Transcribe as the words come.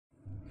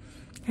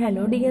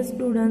Hello dear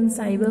students,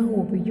 I will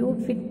hope you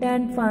fit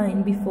and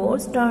fine. Before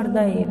start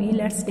the AV,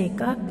 let's take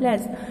a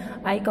class.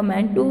 I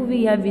command to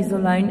wear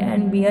Invisalign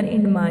and bear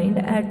in mind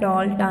at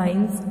all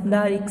times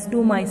the risks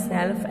to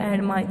myself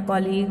and my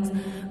colleagues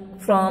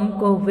from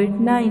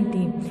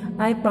COVID-19.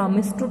 I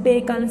promise to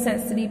take all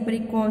necessary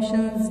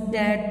precautions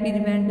that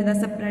prevent the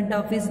spread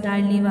of this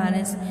deadly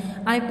virus.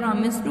 I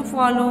promise to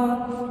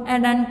follow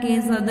and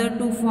encourage others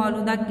to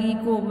follow the key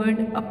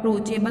COVID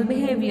approachable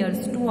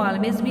behaviors, to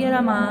always wear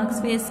a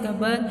mask, face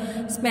cover,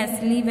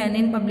 especially when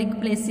in public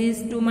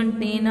places, to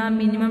maintain a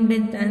minimum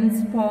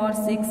distance for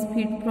 6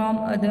 feet from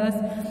others,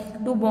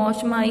 to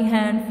wash my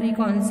hands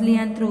frequently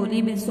and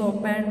thoroughly with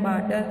soap and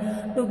water.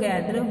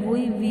 Together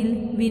we will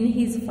win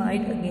his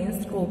fight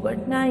against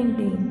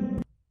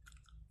COVID-19.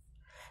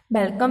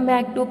 Welcome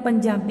back to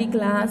Punjabi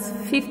class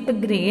 5th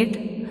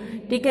grade.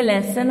 ठीक है,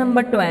 lesson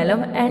number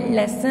 12 and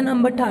lesson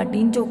number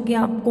 13 जो कि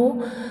आपको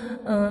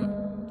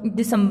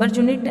दिसंबर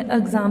unit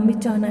exam में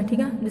आना है। ठीक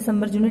है,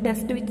 दिसंबर यूनिट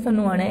टेस्ट में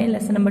थोड़ा आना है।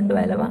 लेसन नंबर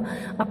 12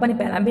 आपने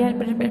पहला भी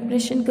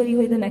प्रिपरेशन करी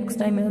हुई, तो नैक्सट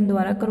टाइम मैं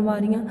दोबारा करवा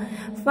रही हूँ।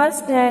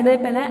 फर्स्ट है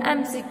पहला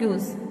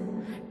MCQs।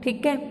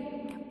 ठीक है,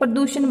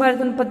 प्रदूषण बारे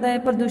तुहानूं पता है,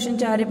 प्रदूषण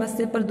चारे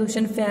पासे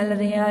प्रदूषण फैल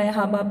रहा है,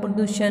 हवा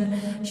प्रदूषण,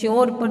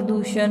 शोर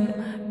प्रदूषण,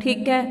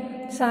 ठीक है,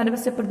 सारे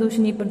पासे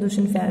प्रदूषण ही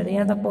प्रदूषण फैल रहा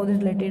है। तो आप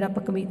रिलेटेड आप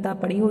कविता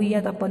पढ़ी हुई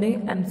है, तो आप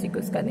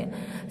MCQs करते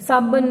हैं।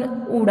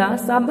 सब उड़ा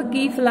सब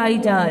की फैलाई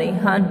जा रहे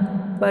हैं,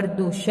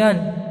 प्रदूषण।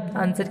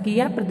 आंसर की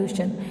है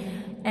प्रदूषण।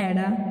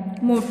 एड़ा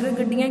मोटर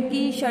गड्डियां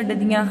की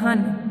छड्डदियां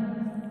हन,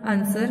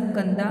 आंसर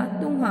गंदा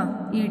धुआं।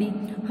 ईड़ी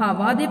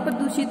हवा के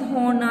प्रदूषित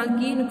होने नाल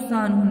की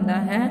नुकसान हुंदा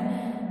है,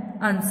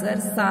 आंसर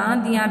साह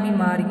दियां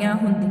बीमारियां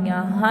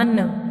हुंदियां हन।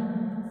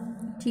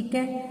 ठीक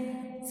है।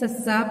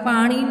 सस्सा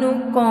पानी नूं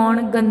कौन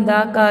गंदा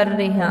कर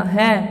रहा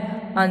है,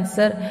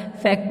 आंसर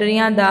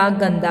फैक्ट्रियां दा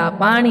गंदा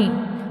पानी।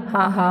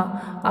 हा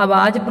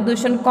आवाज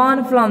प्रदूषण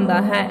कौन फैलाउंदा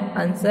है,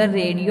 आंसर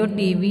रेडियो,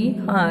 टीवी,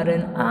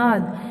 हाਰਨ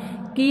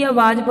आदि। की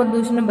आवाज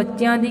प्रदूषण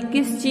बच्चों की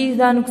किस चीज़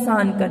का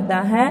नुकसान करता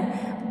है,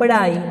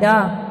 पढ़ाई का।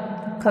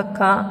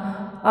 खखा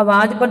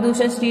आवाज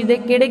प्रदूषण शरीर के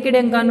किहड़े-किहड़े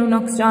अंगां नूं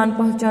नुकसान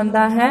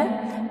पहुंचाता है,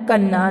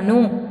 कन्नां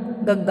नूं।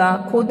 गग्गा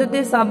खुद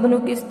ते सब नूं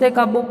किस ते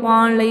काबू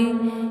पाउण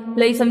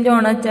लई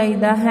समझाउणा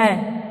चाहीदा है,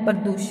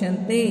 प्रदूषण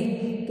ते।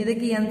 किहदे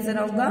की आंसर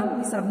आऊगा,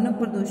 सब नूं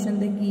प्रदूषण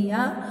ते की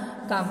आ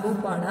काबू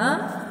पाना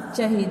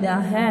चाहिदा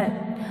है।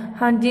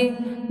 हाँ जी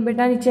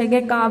बेटा, नीचे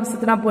है काव्य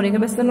सतरां पूरे,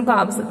 बस तुहानूं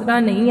काव्य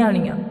सतरां नहीं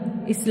आनियां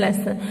इस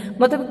लैसन,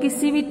 मतलब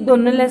किसी भी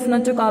दोनों लैसनों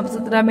चो काव्य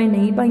सतरां मैं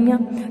नहीं पाइयां।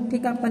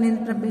 ठीक है, अपने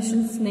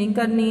प्रिपरेशन नहीं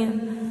करनी है।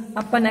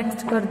 आप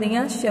नैक्सट करते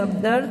हैं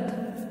शब्द अर्थ,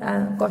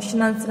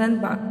 क्वेश्चन आंसर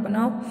एंड वाक्य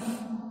बनाओ।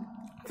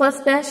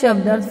 फर्स्ट है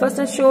शब्द अर्थ। फर्स्ट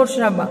है शोर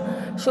शराबा।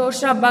 शोर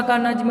शराबा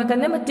करना, जिवें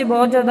कहंदे बच्चे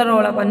बहुत ज़्यादा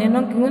रौला पाने,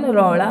 क्यों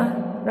रौला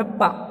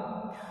रप्पा।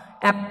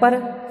 एपर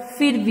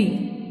फिर भी,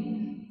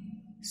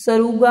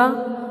 सरूगा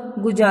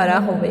गुजारा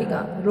होवेगा।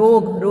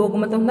 रोग रोग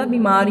मतलब होंदा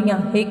बीमारियां।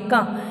 हेका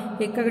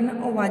हेका करना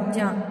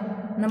आवाज़ां।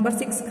 नंबर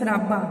 6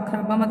 खराबा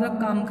खराबा मतलब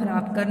काम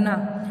खराब करना।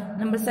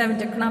 नंबर 7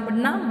 चखना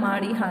पढ़ना,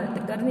 माड़ी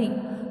हालत करनी।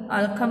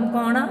 अलख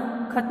मकाउणा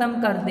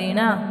खत्म कर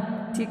देना।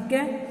 ठीक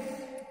है।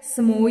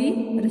 समोई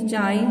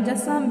रचाई जां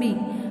सांभी।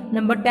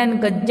 नंबर 10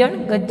 गज्जण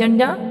गज्जण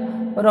जां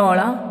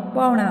रौला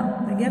पाउणा।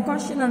 आ गया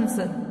क्वेश्चन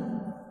आंसर।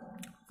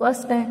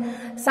 फर्स्ट है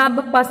सब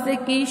पासे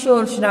की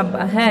शोर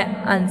शराबा है,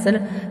 आंसर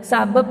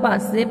सब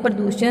पासे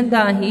प्रदूषण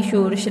का ही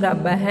शोर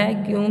शराबा है,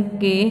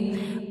 क्योंकि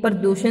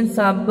प्रदूषण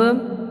सब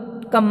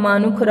कामां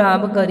नूं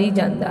खराब करी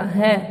जाता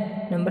है।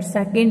 नंबर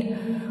 2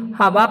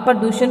 हवा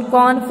प्रदूषण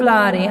कौन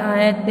फैला रहा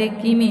है ते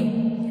किवें।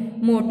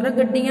 मोटर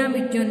गड्डियां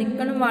विचों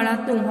निकलण वाला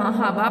धुआं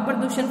हवा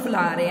प्रदूषण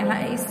फैला रहा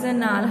है, इस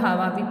नाल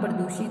हवा भी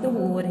प्रदूषित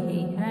हो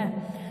रही है।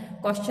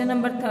 क्वेश्चन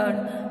नंबर 3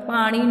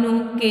 पानी नूं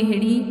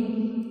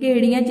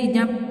किहड़ियां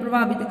चीज़ां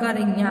प्रभावित कर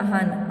रही हैं,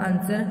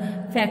 आंसर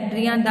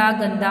फैक्ट्रियां दा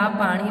गंदा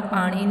पानी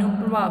पानी नूं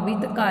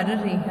प्रभावित कर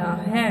रहा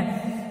है।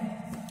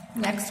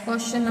 नैक्सट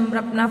क्वेश्चन नंबर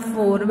अपना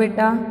 4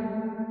 बेटा,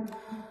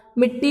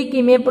 मिट्टी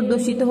किवें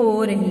प्रदूषित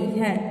हो रही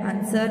है,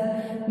 आंसर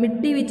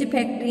मिट्टी विच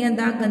फैक्ट्रियां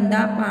दा गंदा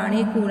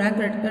पानी कूड़ा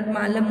करकट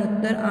मल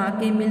मूत्र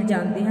आके मिल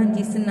जाते हैं,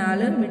 जिस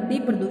नाल मिट्टी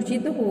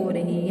प्रदूषित हो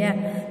रही है।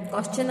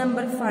 क्वेश्चन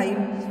नंबर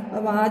 5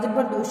 आवाज़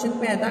प्रदूषण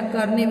पैदा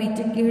करने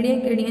विच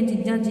किहड़ियां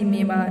चीज़ां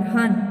जिम्मेवार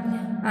हैं,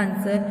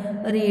 आंसर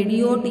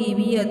रेडियो,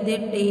 टीवी अते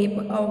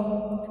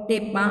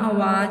टेपां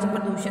आवाज़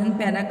प्रदूषण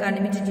पैदा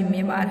करने में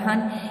जिम्मेवार हैं।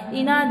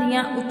 इन्हां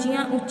दियां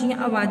उच्चियां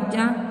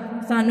आवाज़ां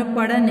सानू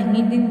पढ़न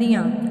नहीं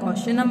दिंदियां।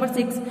 क्वेश्चन नंबर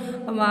 6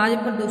 आवाज़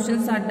प्रदूषण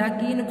साडा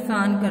की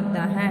नुकसान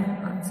करता है,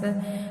 आंसर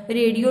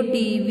रेडियो,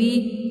 टीवी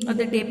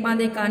अते टेपां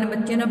दे कारण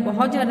बच्चों का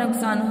बहुत ज़्यादा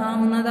नुकसान है,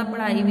 उन्हां दा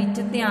पढ़ाई विच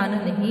ध्यान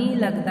नहीं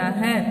लगता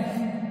है।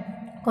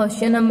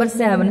 क्वेश्चन नंबर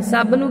 7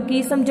 सब नूं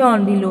की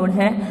समझाउण दी लोड़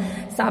है,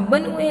 सब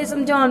नूं ये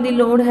समझाउण दी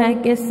लोड़ है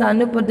कि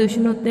सानू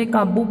प्रदूषण उत्ते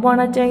काबू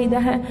पाना चाहिए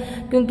है,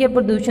 क्योंकि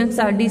प्रदूषण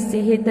साडी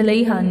सेहत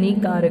लई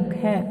हानिकारक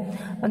है।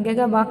 अगे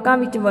का वाकां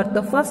विच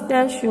वरतो। फर्स्ट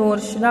है शोर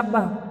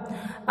शराबा।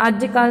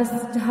 अजकल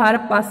हर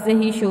पासे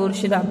ही शोर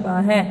शराबा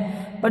है,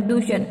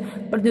 प्रदूषण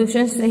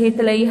प्रदूषण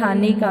सेहत लई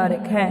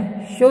हानिकारक है।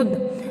 शुद्ध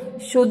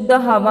शुद्ध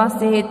हवा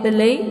सेहत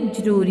लई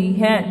जरूरी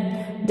है।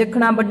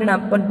 जखना वढना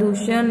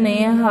प्रदूषण ने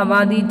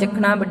हवा की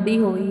जखना वढी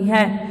हुई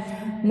है।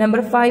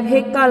 नंबर 5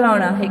 हेका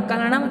लाना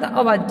मतलब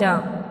आवाज़ां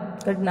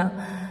कढ़ना।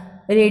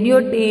 रेडियो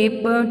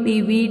टेप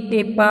टीवी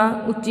टेपा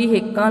उच्ची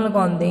हेकां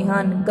लगाउंदे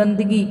हन।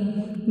 गंदगी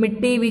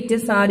मिट्टी विच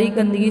सारी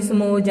गंदगी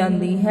समो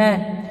जाती है।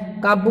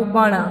 काबू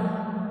पाना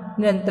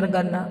नियंत्रण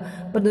करना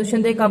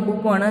प्रदूषण ते काबू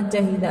पाना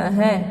चाहिए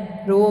है।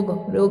 रोग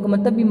रोग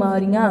मतलब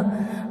बीमारियां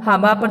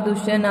हवा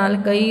प्रदूषण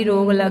नाल कई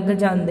रोग लग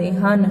जाते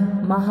हैं।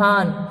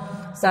 महान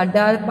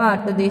साडा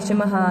भारत देश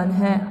महान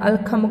है।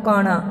 अलख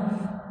मुकाना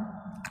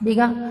ठीक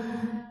है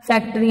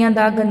फैक्ट्रियां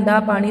दा गंदा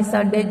पानी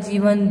साडे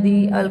जीवन की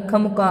अलख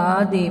मुका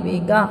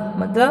देवेगा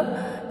मतलब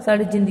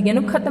साडी जिंदगी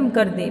नूं खत्म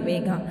कर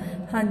देवेगा।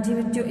 हाँ जी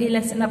बच्चों ये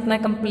लैसन अपना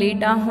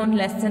कंप्लीट आ। हुण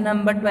लैसन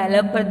नंबर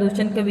 12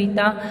 प्रदूषण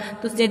कविता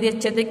तुसीं इहदी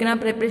अच्छे तरीके नाल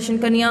प्रिपरेशन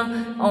करनी आ।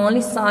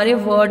 ओनली सारे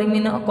word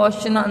mean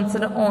question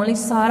answer only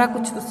सारा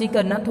कुछ तुसीं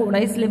करना थोड़ा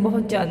इसलिए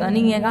बहुत ज़्यादा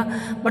नहीं हैगा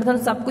बट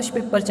तुहानूं सब कुछ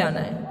पेपर च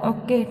आना है।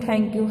 Okay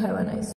thank you have a nice